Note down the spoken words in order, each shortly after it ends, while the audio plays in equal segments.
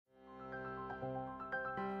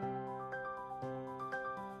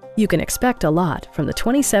You can expect a lot from the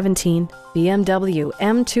 2017 BMW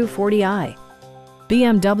M240i.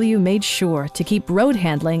 BMW made sure to keep road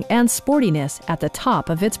handling and sportiness at the top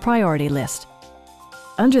of its priority list.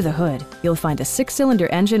 Under the hood, you'll find a 6-cylinder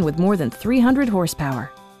engine with more than 300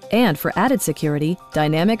 horsepower. And for added security,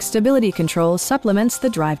 dynamic stability control supplements the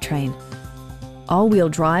drivetrain. All-wheel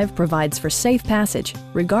drive provides for safe passage,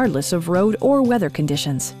 regardless of road or weather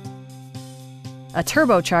conditions. A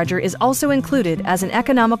turbocharger is also included as an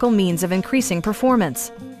economical means of increasing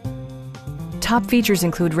performance. Top features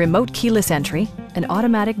include remote keyless entry, an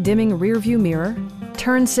automatic dimming rear-view mirror,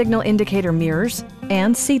 turn signal indicator mirrors,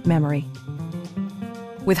 and seat memory.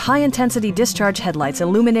 With high-intensity discharge headlights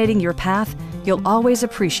illuminating your path, you'll always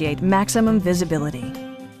appreciate maximum visibility.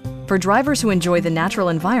 For drivers who enjoy the natural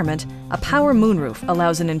environment, a power moonroof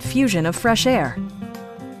allows an infusion of fresh air.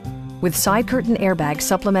 With side curtain airbags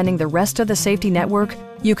supplementing the rest of the safety network,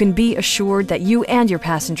 you can be assured that you and your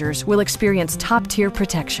passengers will experience top-tier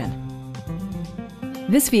protection.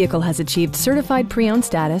 This vehicle has achieved certified pre-owned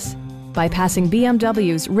status by passing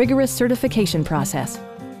BMW's rigorous certification process.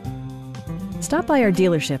 Stop by our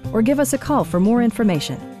dealership or give us a call for more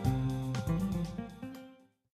information.